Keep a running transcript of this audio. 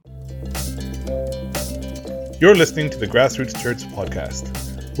You're listening to the Grassroots Church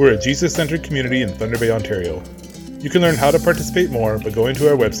podcast. We're a Jesus-centered community in Thunder Bay, Ontario. You can learn how to participate more by going to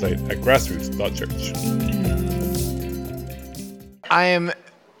our website at grassroots.church. I am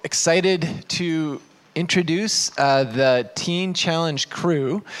excited to introduce the Teen Challenge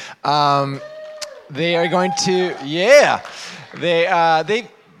crew. They are going to,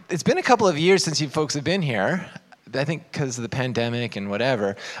 it's been a couple of years since you folks have been here. I think because of the pandemic and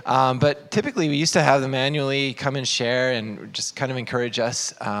whatever. But typically we used to have them annually come and share and just kind of encourage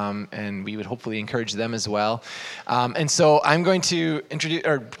us. And we would hopefully encourage them as well. And so I'm going to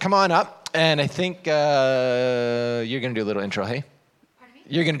come on up. And I think you're going to do a little intro, hey? Pardon me?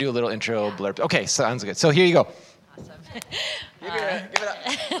 You're going to do a little intro blurb. Okay, sounds good. So here you go. Awesome. Give it up.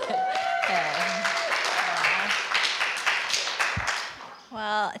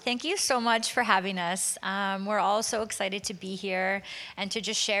 Well, thank you so much for having us. We're all so excited to be here and to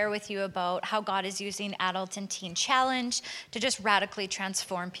just share with you about how God is using Adult and Teen Challenge to just radically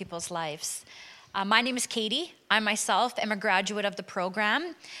transform people's lives. My name is Katie. I myself am a graduate of the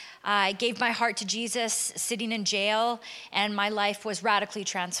program. I gave my heart to Jesus sitting in jail, and my life was radically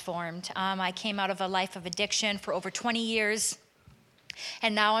transformed. I came out of a life of addiction for over 20 years.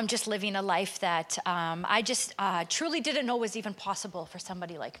 And now I'm just living a life that I just truly didn't know was even possible for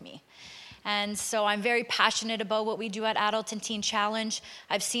somebody like me. And so I'm very passionate about what we do at Adult and Teen Challenge.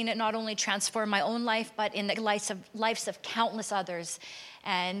 I've seen it not only transform my own life, but in the lives of countless others.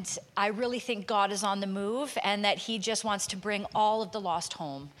 And I really think God is on the move and that he just wants to bring all of the lost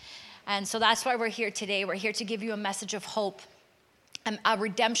home. And so that's why we're here today. We're here to give you a message of hope. A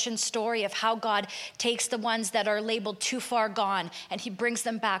redemption story of how God takes the ones that are labeled too far gone and he brings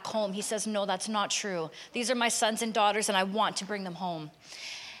them back home. He says, no, that's not true. These are my sons and daughters and I want to bring them home.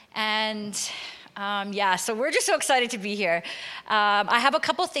 And so we're just so excited to be here. I have a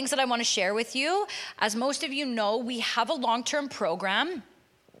couple things that I want to share with you. As most of you know, we have a long-term program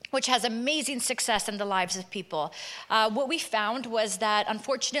which has amazing success in the lives of people. What we found was that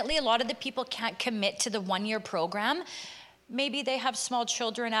unfortunately a lot of the people can't commit to the one-year program. Maybe they have small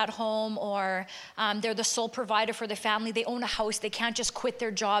children at home or they're the sole provider for their family. They own a house. They can't just quit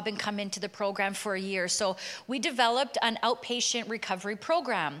their job and come into the program for a year. So we developed an outpatient recovery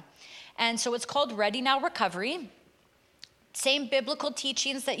program. And so it's called Ready Now Recovery. Same biblical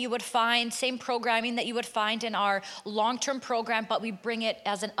teachings that you would find, same programming that you would find in our long-term program, but we bring it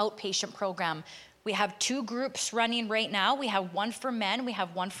as an outpatient program. We have 2 groups running right now. We have one for men, we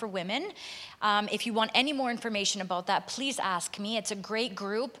have one for women. If you want any more information about that, please ask me. It's a great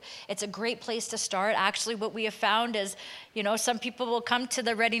group. It's a great place to start. Actually, what we have found is, some people will come to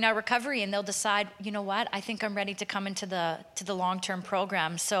the Ready Now Recovery and they'll decide, you know what, I think I'm ready to come into the long-term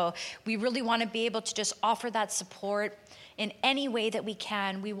program. So we really want to be able to just offer that support in any way that we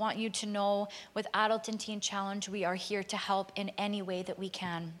can. We want you to know with Adult and Teen Challenge, we are here to help in any way that we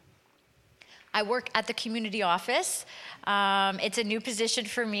can. I work at the community office. It's a new position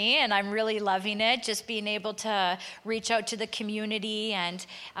for me, and I'm really loving it, just being able to reach out to the community and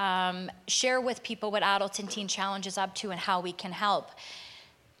share with people what Adult and Teen Challenge is up to and how we can help.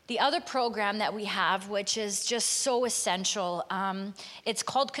 The other program that we have, which is just so essential, it's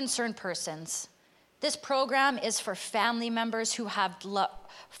called Concerned Persons. This program is for family members who have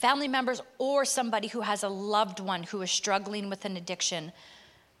family members or somebody who has a loved one who is struggling with an addiction.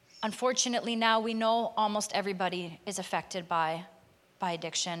 Unfortunately, now we know almost everybody is affected by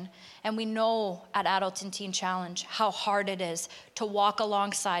addiction. And we know at Adult and Teen Challenge how hard it is to walk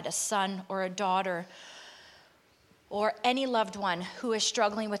alongside a son or a daughter or any loved one who is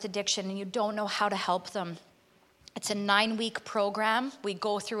struggling with addiction and you don't know how to help them. It's a 9-week program. We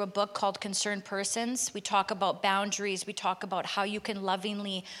go through a book called Concerned Persons. We talk about boundaries. We talk about how you can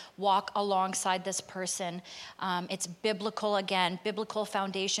lovingly walk alongside this person. It's biblical again, biblical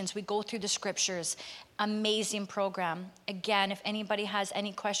foundations. We go through the scriptures. Amazing program. Again, if anybody has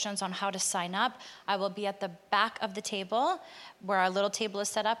any questions on how to sign up, I will be at the back of the table where our little table is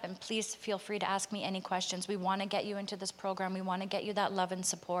set up, and please feel free to ask me any questions. We want to get you into this program. We want to get you that love and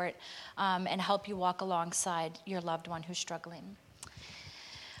support and help you walk alongside your loved one who's struggling.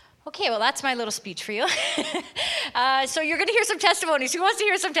 Okay, well, that's my little speech for you. So you're going to hear some testimonies. Who wants to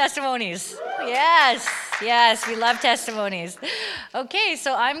hear some testimonies? Yes, we love testimonies. Okay,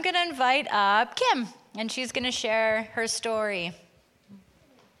 so I'm going to invite up Kim, and she's going to share her story.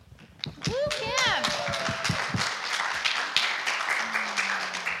 Woo, Kim!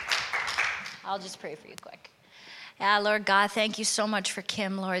 I'll just pray for you quick. Yeah, Lord God, thank you so much for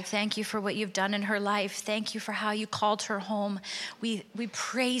Kim, Lord. Thank you for what you've done in her life. Thank you for how you called her home. We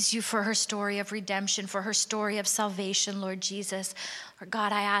praise you for her story of redemption, for her story of salvation, Lord Jesus. Lord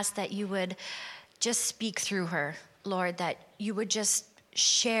God, I ask that you would just speak through her, Lord, that you would just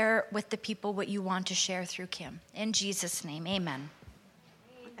share with the people what you want to share through Kim. In Jesus' name, amen.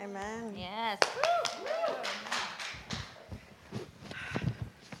 Amen. Yes.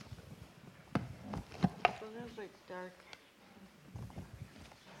 So that's like dark.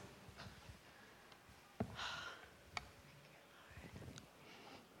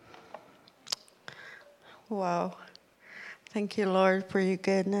 Wow. Thank you, Lord, for your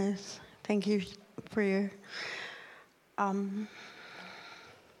goodness. Thank you for your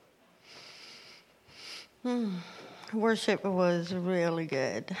worship was really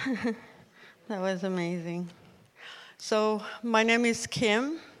good. That was amazing. So my name is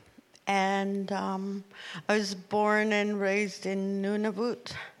Kim, and I was born and raised in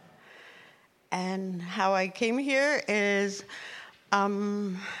Nunavut. And how I came here is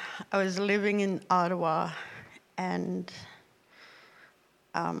I was living in Ottawa, and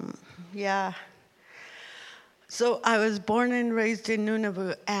yeah. So I was born and raised in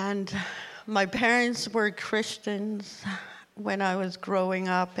Nunavut, and my parents were Christians when I was growing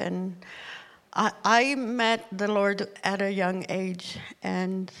up, and I met the Lord at a young age,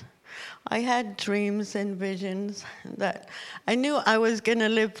 and I had dreams and visions that I knew I was going to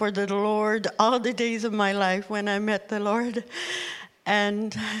live for the Lord all the days of my life when I met the Lord,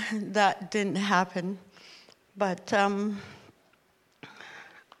 and that didn't happen. But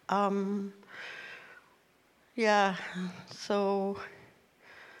yeah, so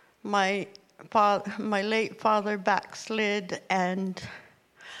my late father backslid, and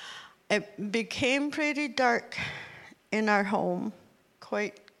it became pretty dark in our home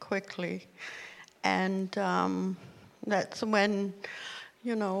quite quickly. And that's when,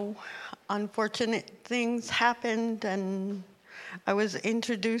 unfortunate things happened, and I was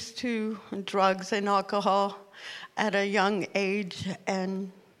introduced to drugs and alcohol at a young age,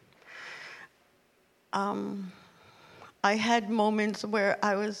 and I had moments where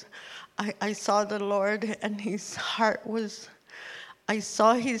I saw the Lord, and I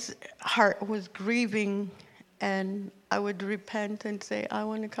saw his heart was grieving, and I would repent and say, I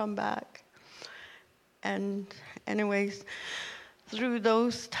want to come back. And anyways, through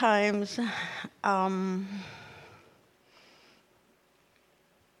those times,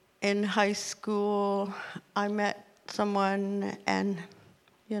 in high school, I met someone, and,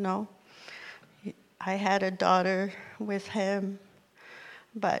 I had a daughter with him,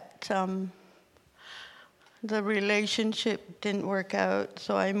 but the relationship didn't work out,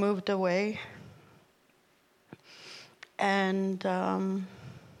 so I moved away. And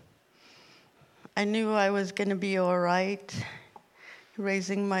I knew I was going to be all right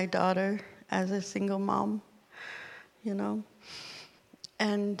raising my daughter as a single mom,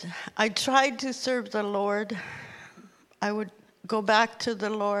 And I tried to serve the Lord. I would go back to the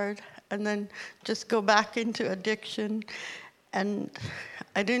Lord and then just go back into addiction. And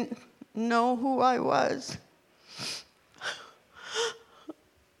I didn't know who I was.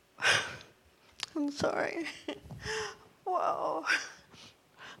 I'm sorry. Wow.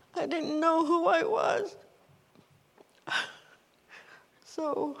 I didn't know who I was.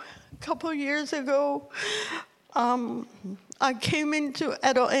 So a couple years ago, I came into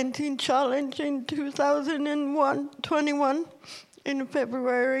Adult and Teen Challenge in 2021 in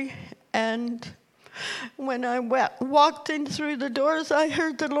February, and when I walked in through the doors, I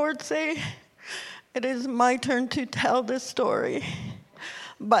heard the Lord say, "It is my turn to tell this story."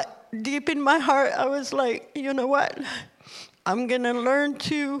 But deep in my heart, I was like, you know what? I'm going to learn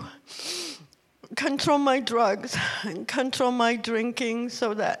to control my drugs and control my drinking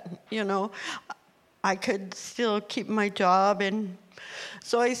so that, I could still keep my job. And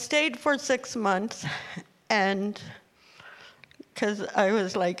so I stayed for 6 months, and because I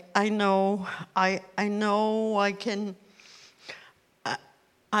was like, I know I can.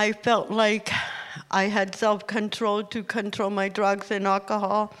 I felt like I had self-control to control my drugs and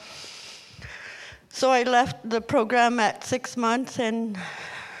alcohol. So I left the program at 6 months, and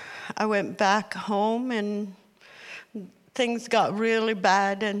I went back home, and things got really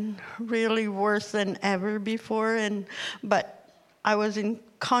bad and really worse than ever before. But I was in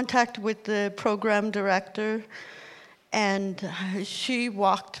contact with the program director, and she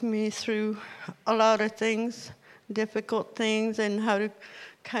walked me through a lot of things, difficult things, and how to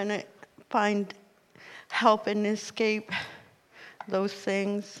kind of find help and escape those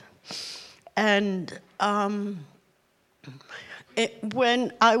things. And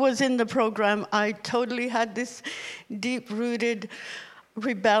when I was in the program, I totally had this deep-rooted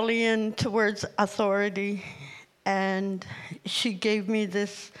rebellion towards authority. And she gave me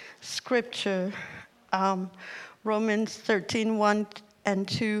this scripture, Romans 13:1 and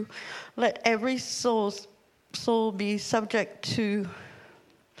 2, let every soul be subject to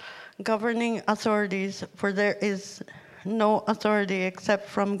governing authorities, for there is no authority except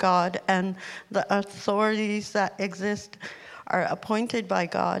from God, and the authorities that exist are appointed by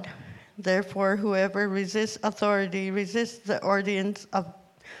God. Therefore, whoever resists authority resists the ordinance of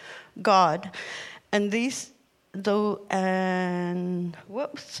God. And and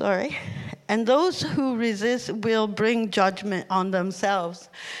those who resist will bring judgment on themselves.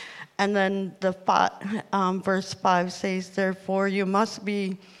 And then verse 5 says, therefore you must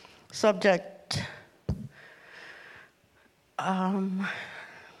be subject,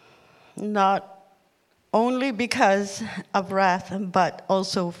 not only because of wrath, but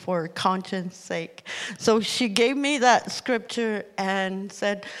also for conscience sake. So she gave me that scripture and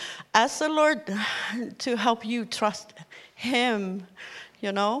said, ask the Lord to help you trust him,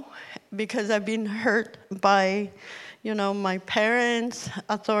 because I've been hurt by, my parents,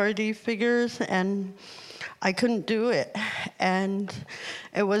 authority figures, and I couldn't do it. And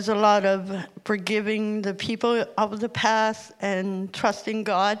it was a lot of forgiving the people of the past and trusting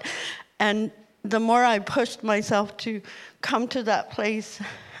God. And the more I pushed myself to come to that place,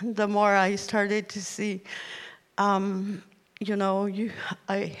 the more I started to see, I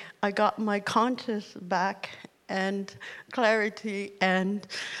got my conscience back and clarity, and,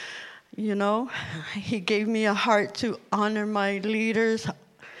 he gave me a heart to honor my leaders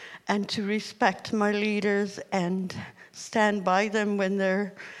and to respect my leaders and stand by them when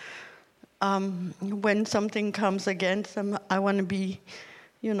they're, when something comes against them. I want to be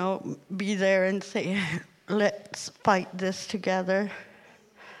there and say, let's fight this together.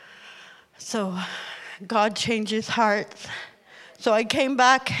 So God changes hearts. So I came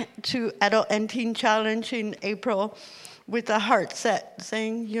back to Adult and Teen Challenge in April with a heart set,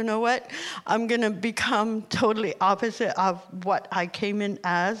 saying, you know what, I'm going to become totally opposite of what I came in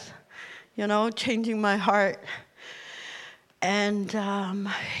as, changing my heart. And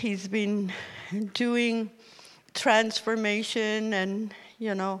he's been doing transformation, and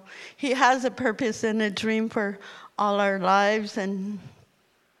he has a purpose and a dream for all our lives. And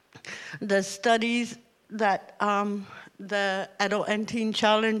the studies that the Adult and Teen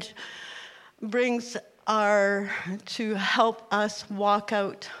Challenge brings are to help us walk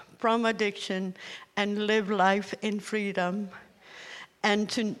out from addiction and live life in freedom, and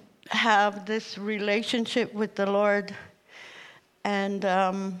to have this relationship with the Lord. And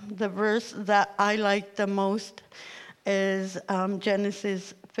the verse that I like the most is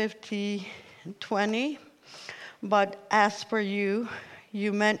Genesis 50:20. But as for you,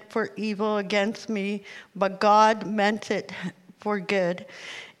 you meant for evil against me, but God meant it for good,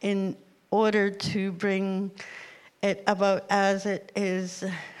 in order to bring it about as it is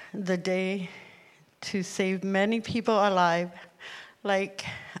the day to save many people alive. Like,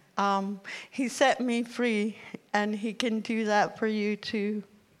 he set me free, and he can do that for you too.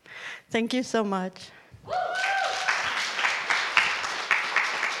 Thank you so much.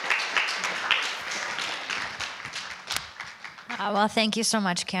 Well, thank you so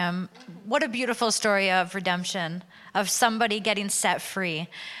much, Kim. What a beautiful story of redemption, of somebody getting set free.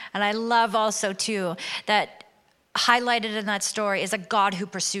 And I love also, too, that highlighted in that story is a God who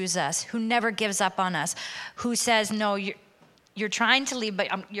pursues us, who never gives up on us, who says, no, you're trying to leave,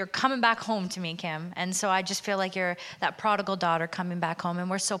 but you're coming back home to me, Kim. And so I just feel like you're that prodigal daughter coming back home, and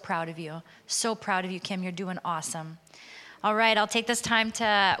we're so proud of you. So proud of you, Kim. You're doing awesome. All right, I'll take this time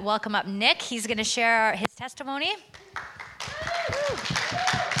to welcome up Nick. He's going to share his testimony.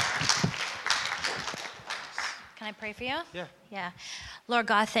 Can I pray for you? Yeah. Yeah. Lord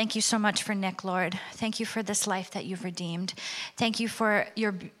God, thank you so much for Nick, Lord. Thank you for this life that you've redeemed. Thank you for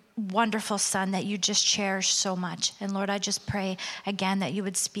your wonderful son that you just cherish so much. And Lord, I just pray again that you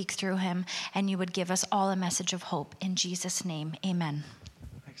would speak through him and you would give us all a message of hope. In Jesus' name, amen.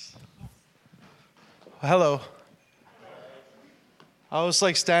 Thanks. Well, hello. I was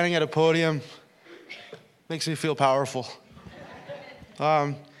like standing at a podium. Makes me feel powerful.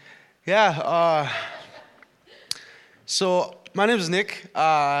 So my name is Nick.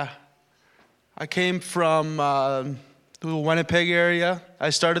 I came from the Winnipeg area.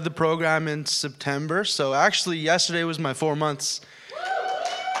 I started the program in September. So actually yesterday was my 4 months.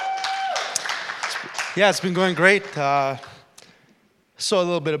 Yeah, it's been going great. So a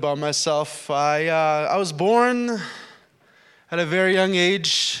little bit about myself. I was born at a very young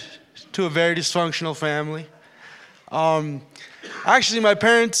age to a very dysfunctional family. Actually, my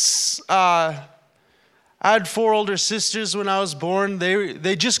parents, I had 4 older sisters when I was born.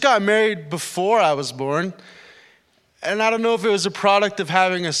 They just got married before I was born. And I don't know if it was a product of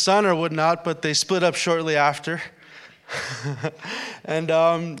having a son or whatnot, but they split up shortly after. And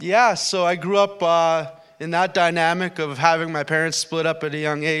so I grew up in that dynamic of having my parents split up at a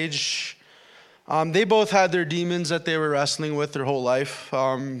young age. They both had their demons that they were wrestling with their whole life.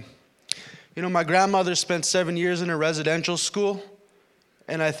 My grandmother spent 7 years in a residential school,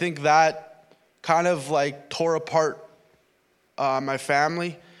 and I think that kind of like tore apart my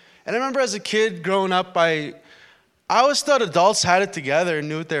family. And I remember as a kid growing up, I always thought adults had it together and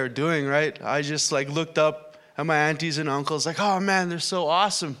knew what they were doing, right? I just like looked up at my aunties and uncles like, oh man, they're so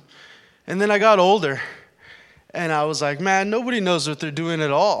awesome. And then I got older and I was like, man, nobody knows what they're doing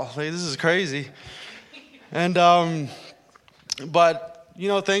at all. Like, this is crazy. And, but,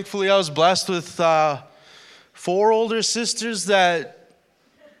 thankfully I was blessed with 4 older sisters that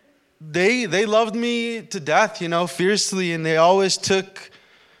they loved me to death, fiercely, and they always took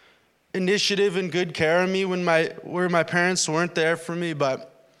initiative and good care of me where my parents weren't there for me. But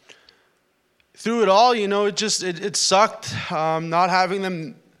through it all, it sucked not having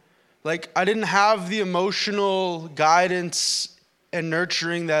them. Like, I didn't have the emotional guidance and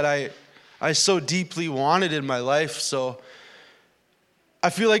nurturing that I so deeply wanted in my life. So I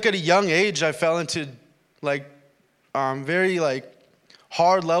feel like at a young age I fell into very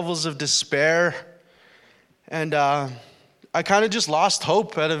hard levels of despair, and I kind of just lost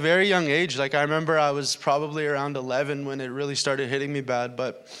hope at a very young age. Like, I remember I was probably around 11 when it really started hitting me bad.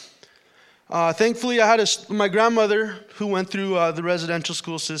 But thankfully, I had my grandmother who went through the residential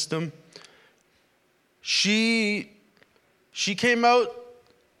school system. She came out,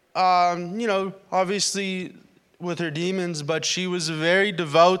 obviously with her demons, but she was a very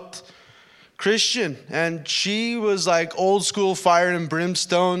devout Christian, and she was like old school fire and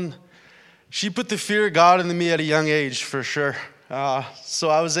brimstone. She put the fear of God into me at a young age, for sure. So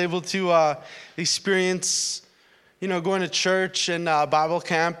I was able to experience, going to church and Bible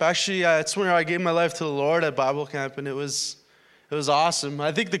camp. Actually, it's when I gave my life to the Lord at Bible camp, and it was awesome.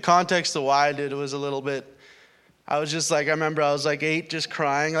 I think the context of why I did it was a little bit, I was just like, I remember I was like 8, just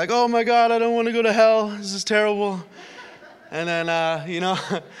crying, like, oh my God, I don't want to go to hell. This is terrible. And then,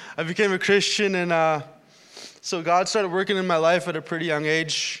 I became a Christian, and so God started working in my life at a pretty young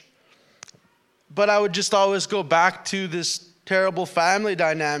age. But I would just always go back to this terrible family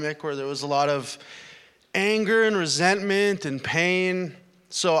dynamic where there was a lot of anger and resentment and pain.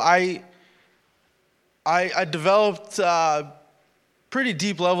 So I developed pretty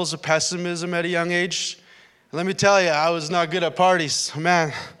deep levels of pessimism at a young age. Let me tell you, I was not good at parties.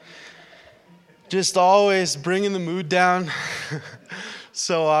 Man, just always bringing the mood down.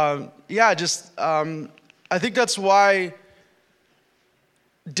 So, I think that's why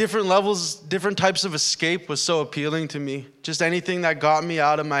different types of escape was so appealing to me. Just anything that got me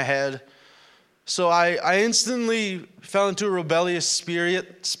out of my head. So I instantly fell into a rebellious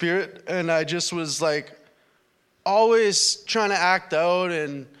spirit, and I just was like always trying to act out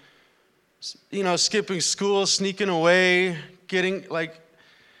and, skipping school, sneaking away, getting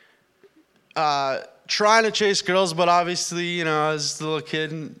trying to chase girls, but obviously, I was a little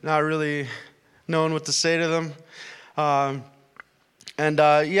kid, not really knowing what to say to them. I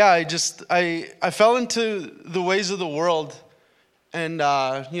fell into the ways of the world and,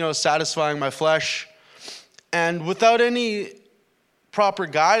 satisfying my flesh. And without any proper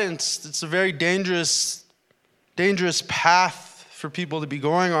guidance, it's a very dangerous path for people to be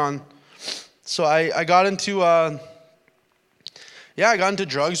going on. So I got into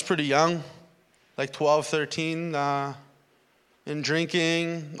drugs pretty young, like 12, 13, and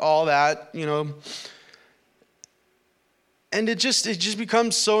drinking, all that, And it just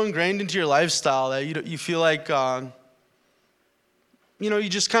becomes so ingrained into your lifestyle that you feel like, you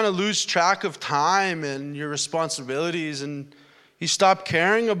just kind of lose track of time and your responsibilities, and you stop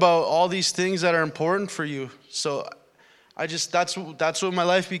caring about all these things that are important for you. So that's what my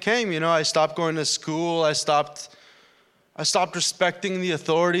life became. I stopped going to school. I stopped respecting the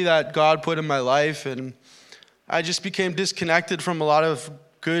authority that God put in my life, and I just became disconnected from a lot of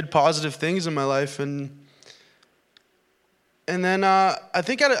good, positive things in my life. And then I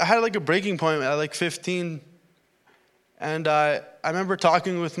think I had like a breaking point at like 15. And I remember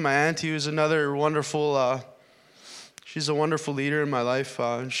talking with my auntie, who's another wonderful, she's a wonderful leader in my life.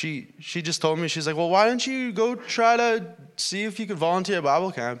 And she just told me, she's like, well, why don't you go try to see if you could volunteer at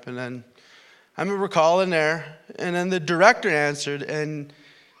Bible camp? And then I remember calling there, and then the director answered, and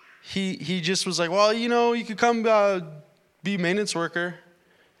he just was like, well, you could come be maintenance worker.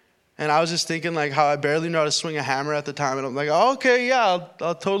 And I was just thinking like how I barely knew how to swing a hammer at the time. And I'm like, oh, okay, yeah,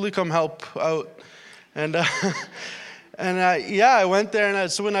 I'll totally come help out. And I went there, and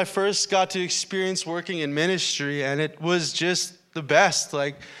that's when I first got to experience working in ministry. And it was just the best,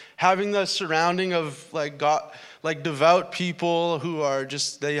 like having the surrounding of like God, like devout people who are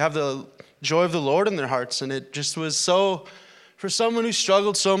just, they have the joy of the Lord in their hearts. And it just was so, for someone who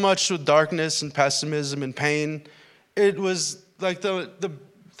struggled so much with darkness and pessimism and pain, it was like the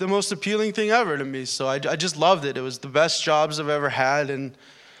most appealing thing ever to me. So I just loved it. It was the best jobs I've ever had. And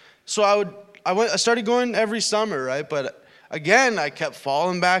so I started going every summer, right? But again, I kept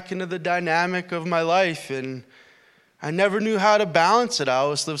falling back into the dynamic of my life, and I never knew how to balance it. I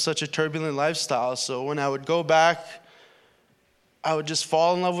always lived such a turbulent lifestyle. So when I would go back, I would just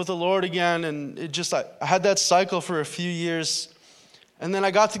fall in love with the Lord again. And I had that cycle for a few years. And then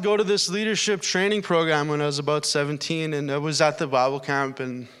I got to go to this leadership training program when I was about 17, and I was at the Bible camp.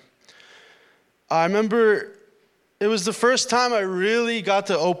 And I remember it was the first time I really got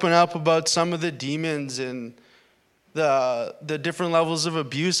to open up about some of the demons and the different levels of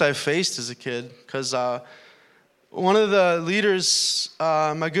abuse I faced as a kid. Because one of the leaders,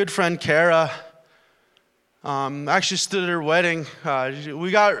 my good friend Kara, actually stood at her wedding. We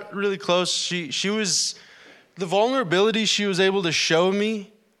got really close. She was, the vulnerability she was able to show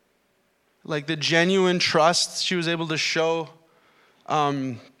me, like the genuine trust she was able to show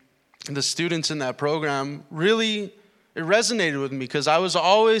the students in that program, really, it resonated with me, because I was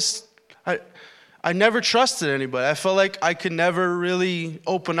always, I never trusted anybody. I felt like I could never really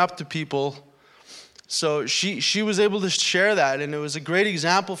open up to people. So she was able to share that, and it was a great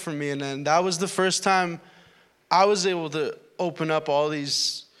example for me. And then that was the first time I was able to open up all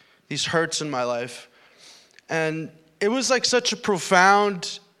these hurts in my life. And it was like such a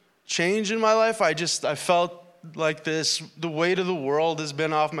profound change in my life. I felt like the weight of the world has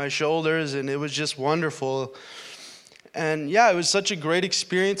been off my shoulders, and it was just wonderful. And yeah, it was such a great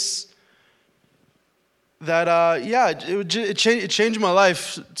experience that, it changed my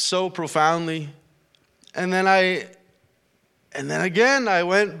life so profoundly. And then again, I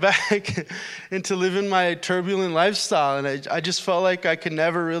went back into living my turbulent lifestyle, and I just felt like I could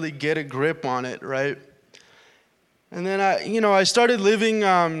never really get a grip on it, right? And then I started living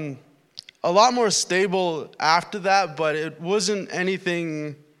a lot more stable after that, but it wasn't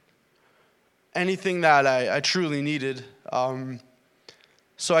anything that I truly needed.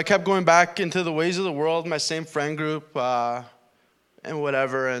 So I kept going back into the ways of the world, my same friend group, and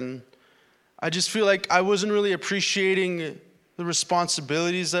whatever. And I just feel like I wasn't really appreciating the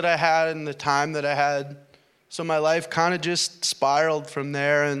responsibilities that I had and the time that I had. So my life kind of just spiraled from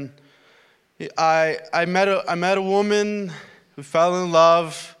there. And I met a woman who fell in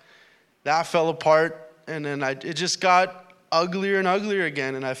love. That fell apart, and then it just got uglier and uglier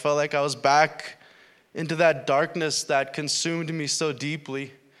again. And I felt like I was back into that darkness that consumed me so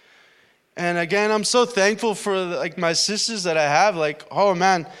deeply. And again, I'm so thankful for like my sisters that I have. Like, oh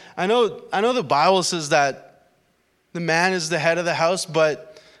man, I know the Bible says that the man is the head of the house,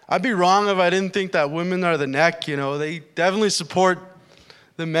 but I'd be wrong if I didn't think that women are the neck. They definitely support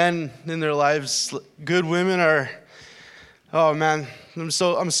the men in their lives. Good women are, oh man, I'm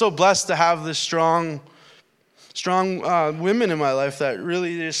so blessed to have this strong women in my life that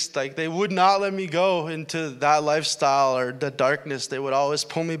really just like, they would not let me go into that lifestyle or the darkness. They would always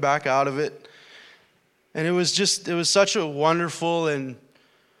pull me back out of it. And it was such a wonderful, and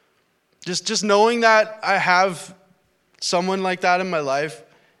just knowing that I have someone like that in my life,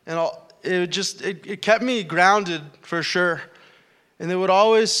 and it kept me grounded for sure. And they would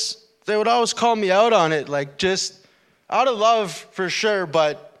always call me out on it, like just out of love for sure,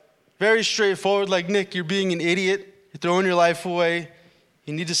 but very straightforward, like, Nick, you're being an idiot. You're throwing your life away.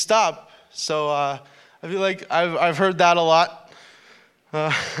 You need to stop. So I feel like I've heard that a lot.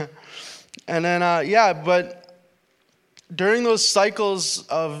 And then, but during those cycles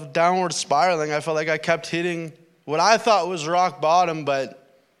of downward spiraling, I felt like I kept hitting what I thought was rock bottom,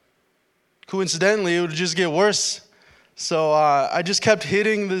 but coincidentally, it would just get worse. So I just kept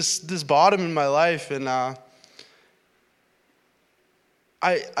hitting this bottom in my life, and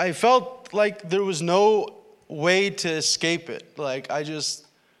I felt like there was no way to escape it. Like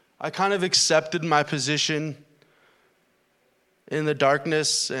I kind of accepted my position in the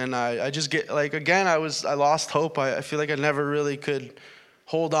darkness, and I just get like, again, I lost hope. I feel like I never really could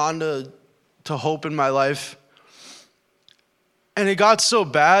hold on to hope in my life. And it got so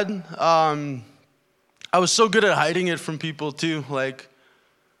bad. I was so good at hiding it from people too. Like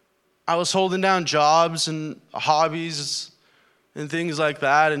I was holding down jobs and hobbies and things like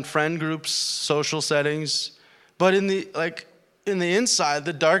that, and friend groups, social settings. But in the inside,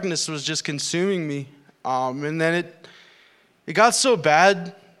 the darkness was just consuming me. And then it got so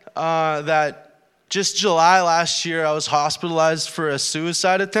bad that just July last year, I was hospitalized for a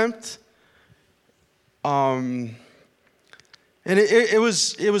suicide attempt. And it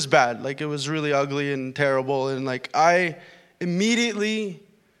was bad. Like, it was really ugly and terrible. And like, I immediately,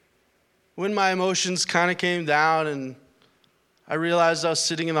 when my emotions kind of came down and I realized I was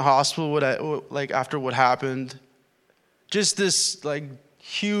sitting in the hospital after what happened, just this like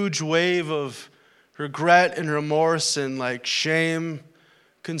huge wave of regret and remorse and like shame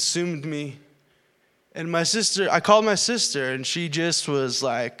consumed me. And I called my sister, and she just was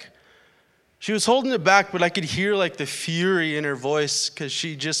like, she was holding it back, but I could hear like the fury in her voice because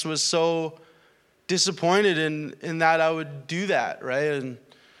she just was so disappointed in that I would do that, right? And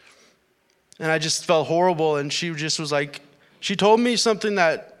I just felt horrible, and she just was like, she told me something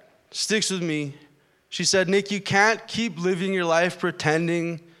that sticks with me. She said, Nick, you can't keep living your life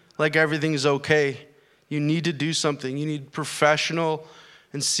pretending like everything's okay. You need to do something. You need professional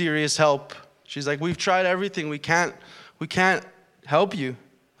and serious help. She's like, we've tried everything. We can't help you.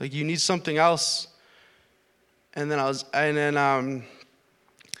 Like, you need something else. And then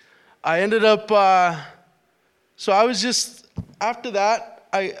I ended up, so I was just, after that,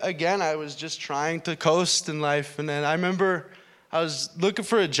 I was just trying to coast in life. And then I remember I was looking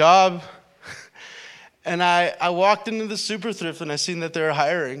for a job, and I walked into the Super Thrift, and I seen that they were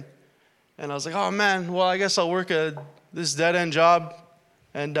hiring. And I was like, oh man, well, I guess I'll work this dead-end job,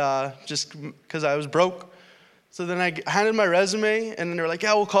 and just because I was broke. So then I handed my resume, and then they were like,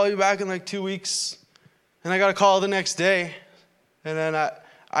 yeah, we'll call you back in like 2 weeks. And I got a call the next day, and then I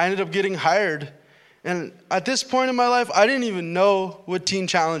ended up getting hired. And at this point in my life, I didn't even know what Teen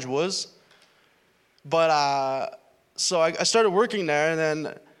Challenge was. But so I started working there, and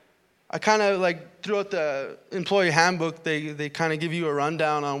then I kind of like throughout the employee handbook, they kind of give you a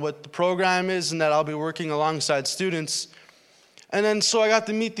rundown on what the program is and that I'll be working alongside students. And then so I got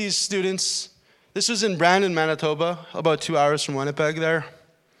to meet these students. This was in Brandon, Manitoba, about 2 hours from Winnipeg there.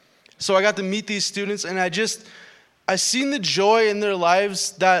 So I got to meet these students, and I seen the joy in their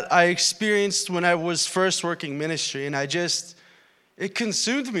lives that I experienced when I was first working ministry, and it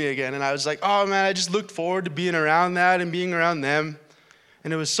consumed me again. And I was like, oh man, I just looked forward to being around that and being around them.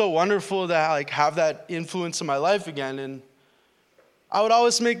 And it was so wonderful to like have that influence in my life again. And I would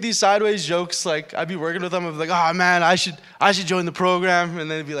always make these sideways jokes. Like, I'd be working with them, I'd be like, oh man, I should join the program.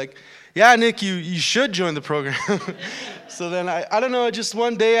 And then it'd be like, yeah, Nick, you should join the program. So then I don't know, just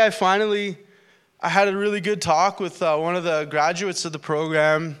one day I had a really good talk with one of the graduates of the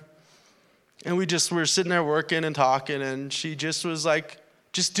program. And we were sitting there working and talking, and she just was like,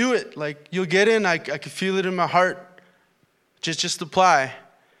 just do it. Like, you'll get in. I could feel it in my heart. Just apply.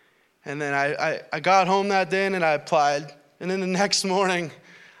 And then I got home that day, and I applied. And then the next morning,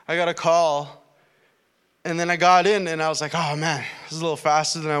 I got a call. And then I got in, and I was like, oh man, this is a little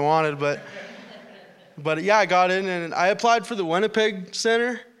faster than I wanted. But yeah, I got in, and I applied for the Winnipeg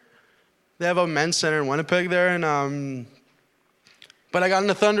Center. They have a men's center in Winnipeg there. And but I got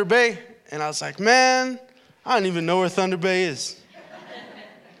into Thunder Bay, and I was like, man, I don't even know where Thunder Bay is.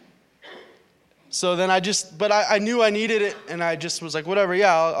 So then I knew I needed it, and I just was like, whatever,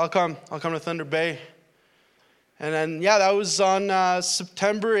 yeah, I'll come to Thunder Bay. And then, yeah, that was on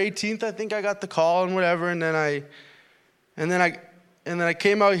September 18th, I think I got the call and whatever, and then I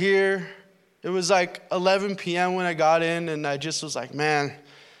came out here. It was like 11 p.m. when I got in, and I just was like, man,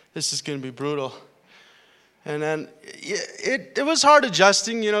 this is going to be brutal. And then it was hard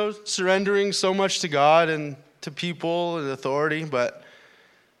adjusting, surrendering so much to God and to people and authority, but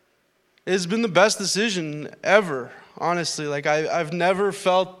it's been the best decision ever, honestly. Like, I've never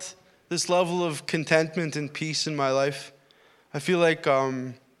felt this level of contentment and peace in my life. I feel like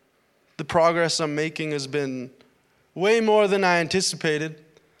the progress I'm making has been way more than I anticipated.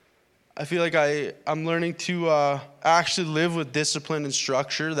 I feel like I'm learning to actually live with discipline and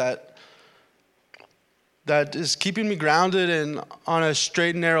structure that is keeping me grounded and on a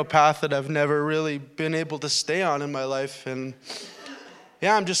straight and narrow path that I've never really been able to stay on in my life. And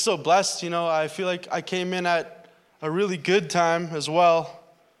yeah, I'm just so blessed. I feel like I came in at a really good time as well.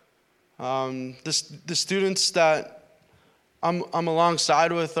 The students that I'm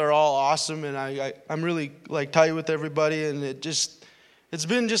alongside with are all awesome, and I'm really like tight with everybody, and it's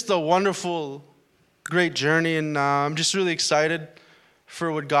been just a wonderful, great journey, and I'm just really excited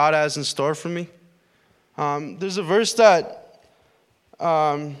for what God has in store for me. There's a verse that,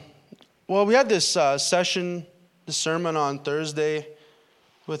 we had this session, the sermon on Thursday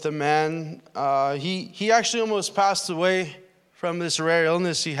with a man. He actually almost passed away from this rare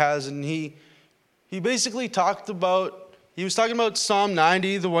illness he has, and he basically he was talking about Psalm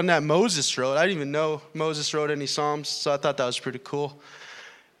 90, the one that Moses wrote. I didn't even know Moses wrote any Psalms, so I thought that was pretty cool.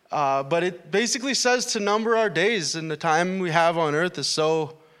 But it basically says to number our days, and the time we have on earth is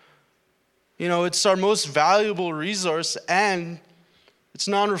so, it's our most valuable resource, and it's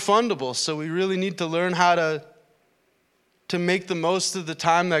non-refundable. So we really need to learn how to make the most of the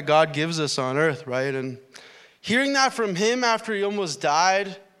time that God gives us on earth, right? And hearing that from him after he almost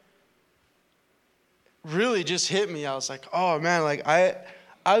died really just hit me. I was like, oh man, like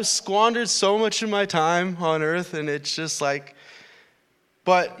I've squandered so much of my time on earth, and it's just like,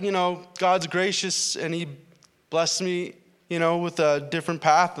 but God's gracious and he blessed me, with a different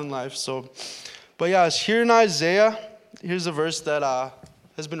path in life. So, but yeah, it's here in Isaiah. Here's a verse that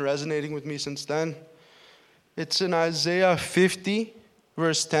has been resonating with me since then. It's in Isaiah 50,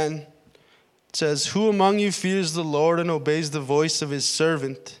 verse 10. It says, "Who among you fears the Lord and obeys the voice of his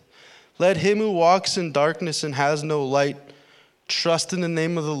servant? Let him who walks in darkness and has no light trust in the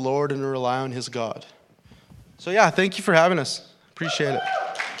name of the Lord and rely on his God." So yeah, thank you for having us. Appreciate it.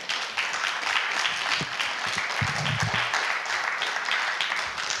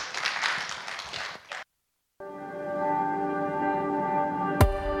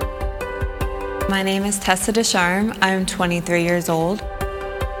 My name is Tessa Descharme. I'm 23 years old.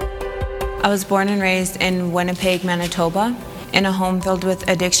 I was born and raised in Winnipeg, Manitoba, in a home filled with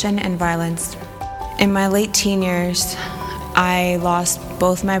addiction and violence. In my late teen years, I lost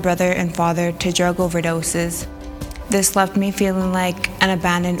both my brother and father to drug overdoses. This left me feeling like an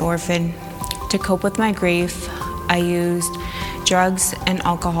abandoned orphan. To cope with my grief, I used drugs and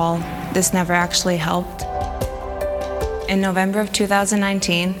alcohol. This never actually helped. In November of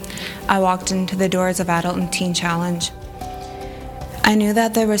 2019, I walked into the doors of Adult and Teen Challenge. I knew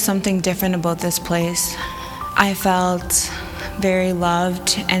that there was something different about this place. I felt very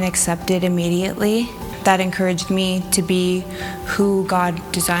loved and accepted immediately. That encouraged me to be who God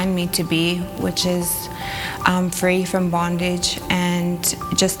designed me to be, which is free from bondage and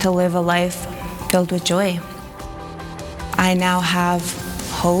just to live a life filled with joy. I now have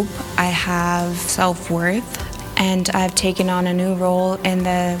hope, I have self-worth, and I've taken on a new role in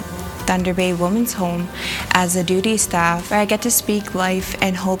the Thunder Bay Women's Home as a duty staff, where I get to speak life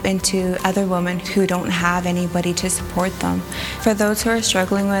and hope into other women who don't have anybody to support them. For those who are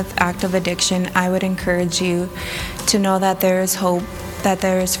struggling with active addiction, I would encourage you to know that there is hope, that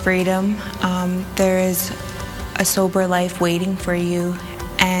there is freedom, there is a sober life waiting for you,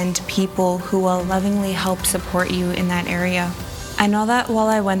 and people who will lovingly help support you in that area. I know that while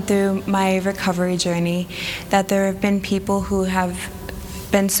I went through my recovery journey, that there have been people who have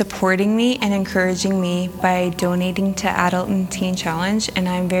been supporting me and encouraging me by donating to Adult and Teen Challenge, and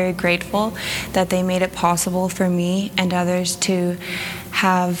I'm very grateful that they made it possible for me and others to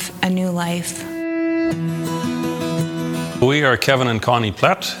have a new life. We are Kevin and Connie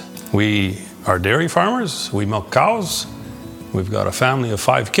Platt. We are dairy farmers. We milk cows. We've got a family of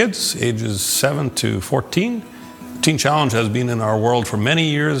 5 kids, ages 7 to 14. Teen Challenge has been in our world for many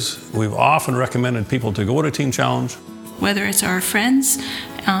years. We've often recommended people to go to Teen Challenge. Whether it's our friends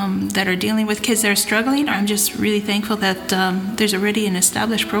that are dealing with kids that are struggling, I'm just really thankful that there's already an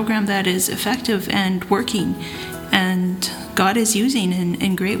established program that is effective and working, and God is using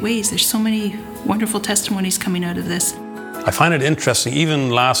in great ways. There's so many wonderful testimonies coming out of this. I find it interesting, even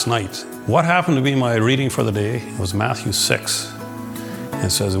last night, what happened to be my reading for the day was Matthew 6.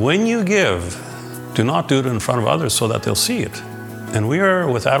 It says, "When you give, do not do it in front of others so that they'll see it." And we are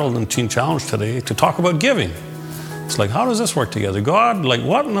with Adult and Teen Challenge today to talk about giving. It's like, how does this work together? God, like,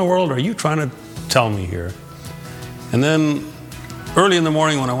 what in the world are you trying to tell me here? And then early in the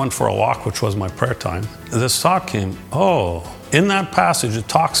morning when I went for a walk, which was my prayer time, this thought came, oh, in that passage it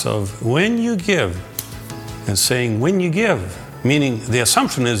talks of when you give, and saying when you give, meaning the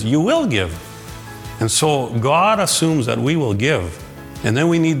assumption is you will give. And so God assumes that we will give. And then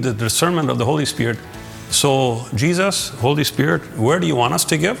we need the discernment of the Holy Spirit. So Jesus, Holy Spirit, where do you want us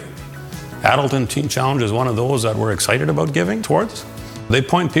to give? Adult and Teen Challenge is one of those that we're excited about giving towards. They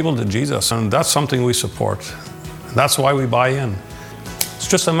point people to Jesus, and that's something we support. That's why we buy in. It's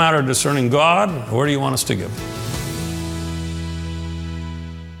just a matter of discerning, God, where do you want us to give?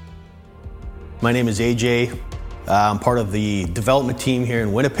 My name is AJ. I'm part of the development team here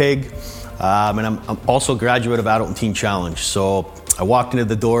in Winnipeg, and I'm also a graduate of Adult and Teen Challenge. So I walked into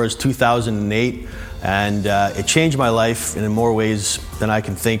the doors 2008, and it changed my life, and in more ways than I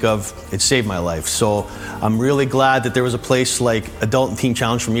can think of, it saved my life. So I'm really glad that there was a place like Adult and Teen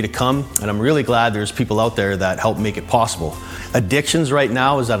Challenge for me to come, and I'm really glad there's people out there that help make it possible. Addictions right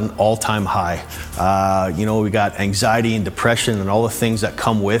now is at an all-time high. We got anxiety and depression and all the things that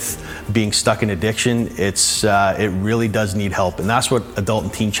come with being stuck in addiction. It really does need help, and that's what Adult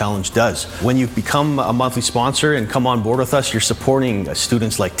and Teen Challenge does. When you become a monthly sponsor and come on board with us, you're supporting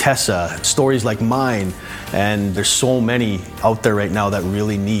students like Tessa, stories like mine, and there's so many out there right now that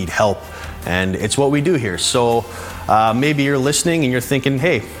really need help. And it's what we do here. So maybe you're listening and you're thinking,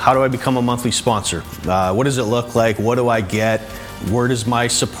 hey, how do I become a monthly sponsor? What does it look like? What do I get? Where does my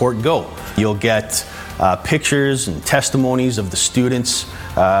support go? You'll get pictures and testimonies of the students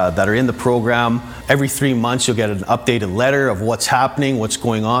that are in the program. Every 3 months, you'll get an updated letter of what's happening, what's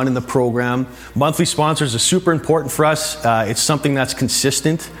going on in the program. Monthly sponsors are super important for us. It's something that's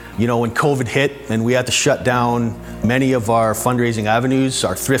consistent. You know, when COVID hit and we had to shut down many of our fundraising avenues,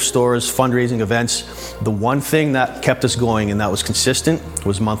 our thrift stores, fundraising events, the one thing that kept us going and that was consistent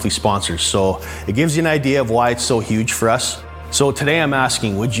was monthly sponsors. So it gives you an idea of why it's so huge for us. So today I'm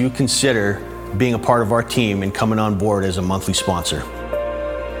asking, would you consider being a part of our team and coming on board as a monthly sponsor?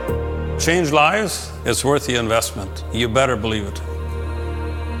 Change lives, it's worth the investment. You better believe it.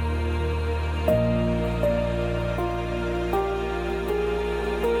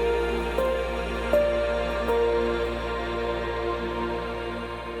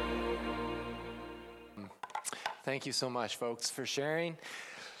 Thank you so much, folks, for sharing.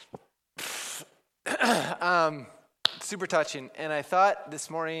 Super touching. And I thought this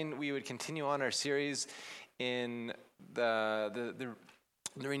morning we would continue on our series in the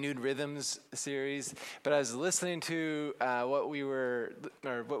Renewed Rhythms series. But I was listening to what we were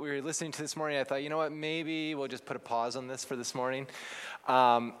listening to this morning. I thought, you know what, maybe we'll just put a pause on this for this morning.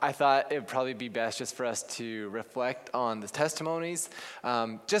 I thought it would probably be best just for us to reflect on the testimonies.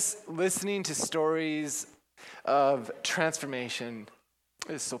 Just listening to stories of transformation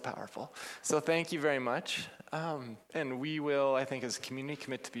is so powerful. So thank you very much. And we will, I think, as a community,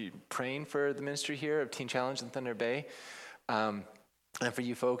 commit to be praying for the ministry here of Teen Challenge in Thunder Bay. And for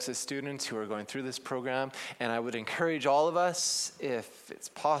you folks as students who are going through this program. And I would encourage all of us, if it's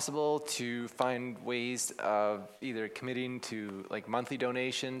possible, to find ways of either committing to like monthly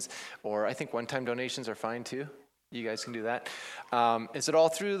donations, or I think one-time donations are fine too. You guys can do that. Is it all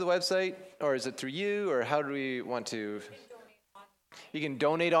through the website, or is it through you, or how do we want to? You can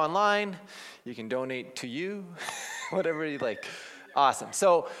donate online. You can donate to you, whatever you like. Awesome.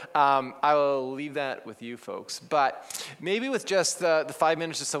 So I will leave that with you folks. But maybe with just the 5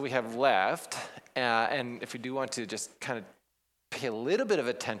 minutes or so we have left, and if we do want to just kind of pay a little bit of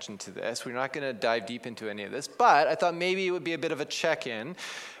attention to this, we're not going to dive deep into any of this, but I thought maybe it would be a bit of a check-in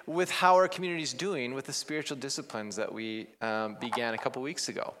with how our community is doing with the spiritual disciplines that we began a couple weeks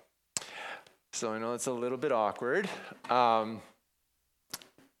ago. So I know it's a little bit awkward.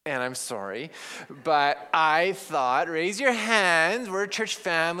 And I'm sorry, but I thought, raise your hands. We're a church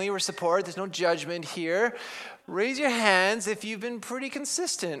family. We're support. There's no judgment here. Raise your hands if you've been pretty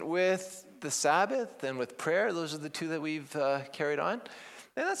consistent with the Sabbath and with prayer. Those are the two that we've carried on.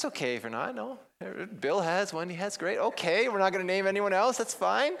 And that's okay if you're not. No, Bill has, Wendy has. Great. Okay, we're not going to name anyone else. That's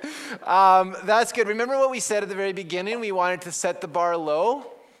fine. That's good. Remember what we said at the very beginning? We wanted to set the bar low.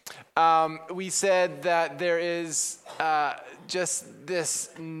 We said that there is just this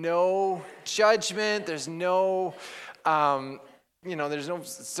no judgment. There's no, there's no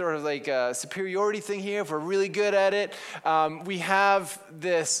sort of like a superiority thing here. If we're really good at it, we have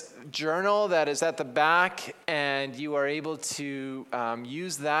this journal that is at the back, and you are able to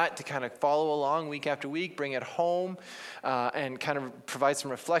use that to kind of follow along week after week, bring it home, and kind of provide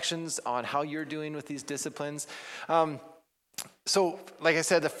some reflections on how you're doing with these disciplines. So, like I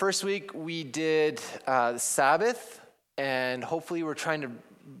said, the first week we did the Sabbath, and hopefully we're trying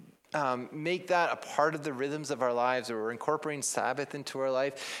to make that a part of the rhythms of our lives, or we're incorporating Sabbath into our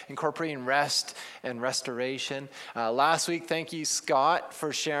life, incorporating rest and restoration. Last week, thank you, Scott,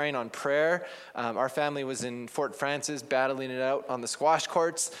 for sharing on prayer. Our family was in Fort Francis battling it out on the squash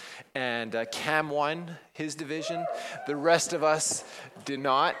courts, and Cam won his division. The rest of us did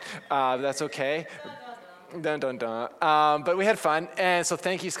not. That's okay. Dun, dun, dun. But we had fun, and so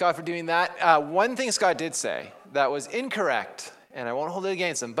thank you, Scott, for doing that. One thing Scott did say that was incorrect, and I won't hold it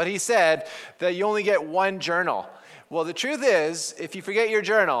against him, but he said that you only get one journal. Well, the truth is, if you forget your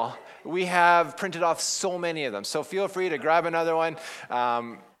journal, we have printed off so many of them, so feel free to grab another one.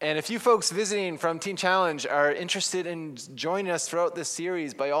 And if you folks visiting from Teen Challenge are interested in joining us throughout this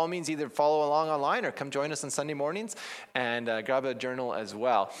series, by all means, either follow along online or come join us on Sunday mornings and grab a journal as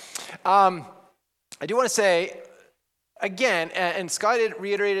well. I do want to say, again, and Scott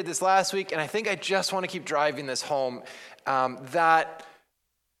reiterated this last week, and I think I just want to keep driving this home, that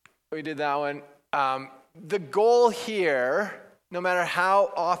we did that one. The goal here, no matter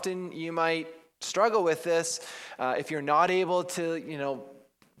how often you might struggle with this, if you're not able to,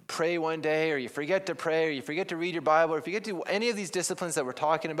 pray one day, or you forget to pray, or you forget to read your Bible, or if you get to any of these disciplines that we're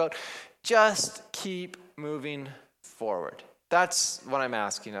talking about, just keep moving forward. That's what I'm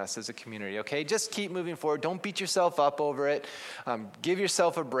asking us as a community, okay? Just keep moving forward. Don't beat yourself up over it. Give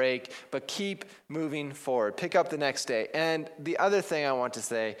yourself a break, but keep moving forward. Pick up the next day. And the other thing I want to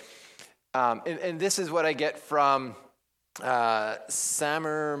say, and this is what I get from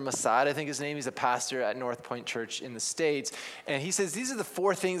Samir Masad, I think his name. He's a pastor at North Point Church in the States. And he says these are the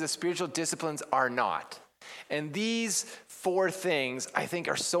 4 things that spiritual disciplines are not. And these 4 things, I think,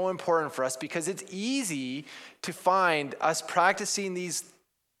 are so important for us because it's easy to find us practicing these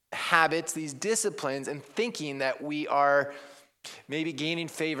habits, these disciplines, and thinking that we are maybe gaining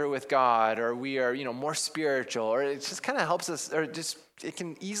favor with God, or we are, more spiritual, or it just kind of helps us, or just it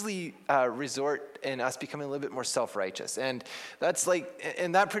can easily resort in us becoming a little bit more self-righteous. And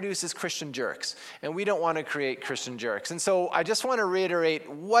that produces Christian jerks. And we don't want to create Christian jerks. And so I just want to reiterate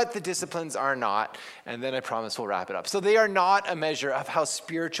what the disciplines are not, and then I promise we'll wrap it up. So they are not a measure of how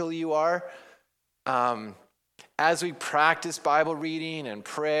spiritual you are. As we practice Bible reading and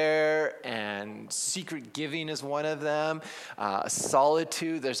prayer, and secret giving is one of them,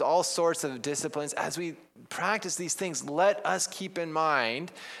 solitude, there's all sorts of disciplines. As we practice these things, let us keep in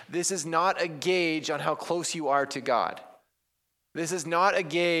mind, this is not a gauge on how close you are to God. This is not a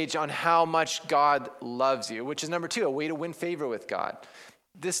gauge on how much God loves you, which is number 2, a way to win favor with God.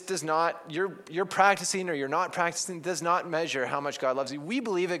 This does not, you're practicing or you're not practicing, does not measure how much God loves you. We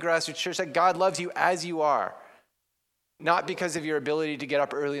believe at Grassroots Church that God loves you as you are, not because of your ability to get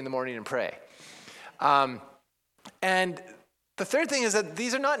up early in the morning and pray. And the third thing is that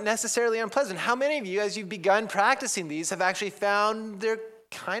these are not necessarily unpleasant. How many of you, as you've begun practicing these, have actually found they're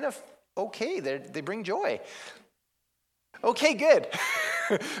kind of okay? They bring joy. Okay, good.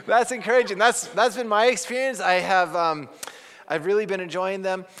 That's encouraging. That's been my experience. I've really been enjoying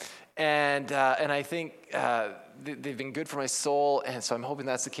them, and I think they've been good for my soul, and so I'm hoping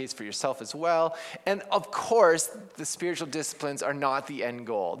that's the case for yourself as well. And of course, the spiritual disciplines are not the end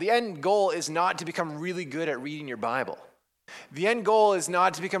goal. The end goal is not to become really good at reading your Bible. The end goal is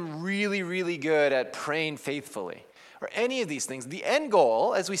not to become really, really good at praying faithfully or any of these things. The end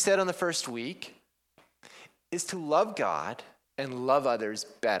goal, as we said on the first week, is to love God and love others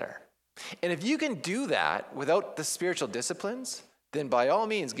better. And if you can do that without the spiritual disciplines, then by all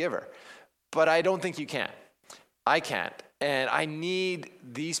means, give her. But I don't think you can. I can't. And I need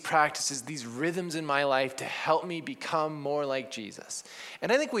these practices, these rhythms in my life to help me become more like Jesus.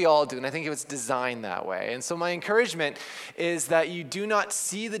 And I think we all do, and I think it was designed that way. And so my encouragement is that you do not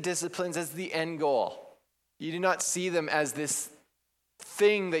see the disciplines as the end goal. You do not see them as this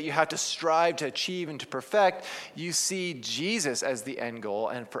thing that you have to strive to achieve and to perfect. You see Jesus as the end goal,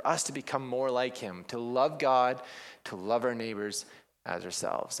 and for us to become more like him, to love God, to love our neighbors as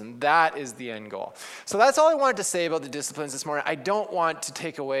ourselves. And that is the end goal. So that's all I wanted to say about the disciplines this morning. I don't want to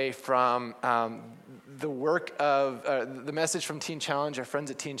take away from the work of the message from Teen Challenge, our friends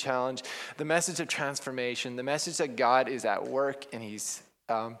at Teen Challenge, the message of transformation, the message that God is at work and he's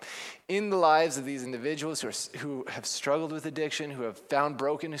in the lives of these individuals who have struggled with addiction, who have found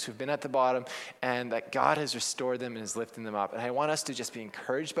brokenness, who've been at the bottom, and that God has restored them and is lifting them up. And I want us to just be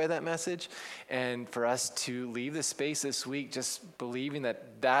encouraged by that message, and for us to leave the space this week just believing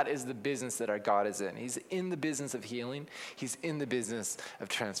that that is the business that our God is in. He's in the business of healing. He's in the business of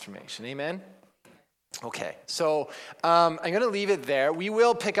transformation. Amen? Okay, so I'm going to leave it there. We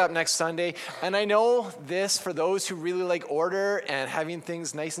will pick up next Sunday. And I know this, for those who really like order and having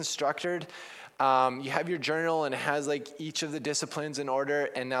things nice and structured, you have your journal and it has like each of the disciplines in order.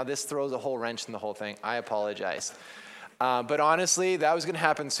 And now this throws a whole wrench in the whole thing. I apologize. But honestly, that was going to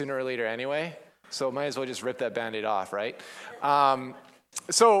happen sooner or later anyway. So might as well just rip that Band-Aid off, right?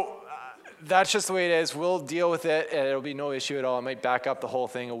 That's just the way it is. We'll deal with it, and it'll be no issue at all. I might back up the whole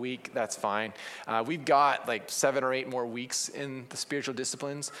thing a week. That's fine. We've got like 7 or 8 more weeks in the spiritual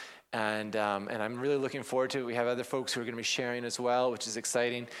disciplines, and I'm really looking forward to it. We have other folks who are going to be sharing as well, which is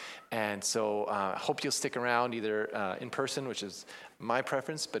exciting. And so I hope you'll stick around either in person, which is my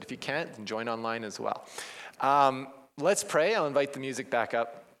preference, but if you can't, then join online as well. Let's pray. I'll invite the music back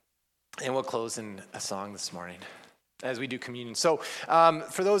up, and we'll close in a song this morning as we do communion. So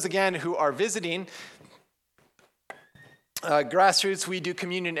for those, again, who are visiting, Grassroots, we do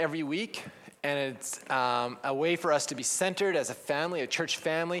communion every week, and it's a way for us to be centered as a family, a church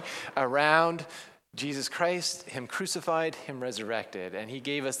family, around Jesus Christ, him crucified, him resurrected. And he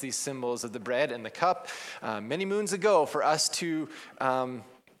gave us these symbols of the bread and the cup many moons ago for us to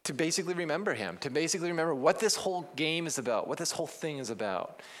basically remember him, to basically remember what this whole game is about, what this whole thing is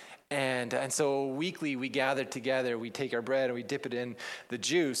about. And so weekly we gather together, we take our bread and we dip it in the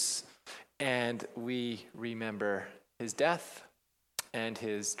juice, and we remember his death and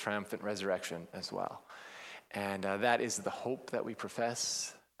his triumphant resurrection as well. And that is the hope that we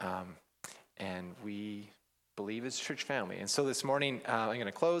profess, and we believe as a church family. And so this morning, I'm going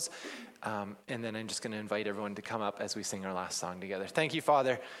to close, and then I'm just going to invite everyone to come up as we sing our last song together. Thank you,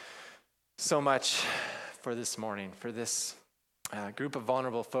 Father, so much for this morning, for this group of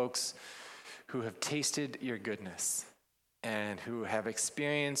vulnerable folks who have tasted your goodness and who have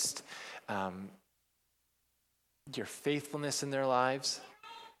experienced your faithfulness in their lives,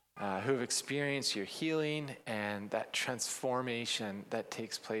 who have experienced your healing and that transformation that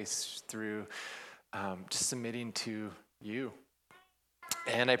takes place through just submitting to you.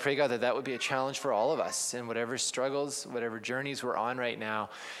 And I pray, God, that would be a challenge for all of us in whatever struggles, whatever journeys we're on right now,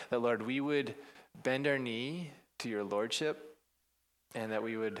 that, Lord, we would bend our knee to your lordship and that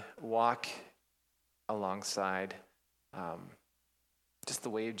we would walk alongside just the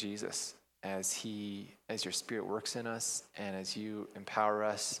way of Jesus as your Spirit works in us and as you empower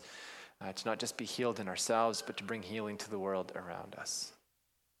us to not just be healed in ourselves, but to bring healing to the world around us.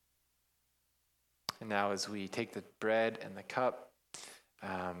 And now as we take the bread and the cup,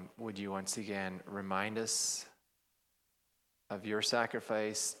 would you once again remind us of your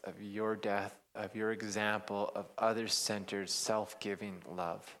sacrifice, of your death, of your example of others-centered, self-giving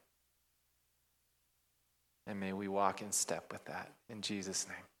love. And may we walk in step with that. In Jesus'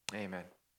 name, amen.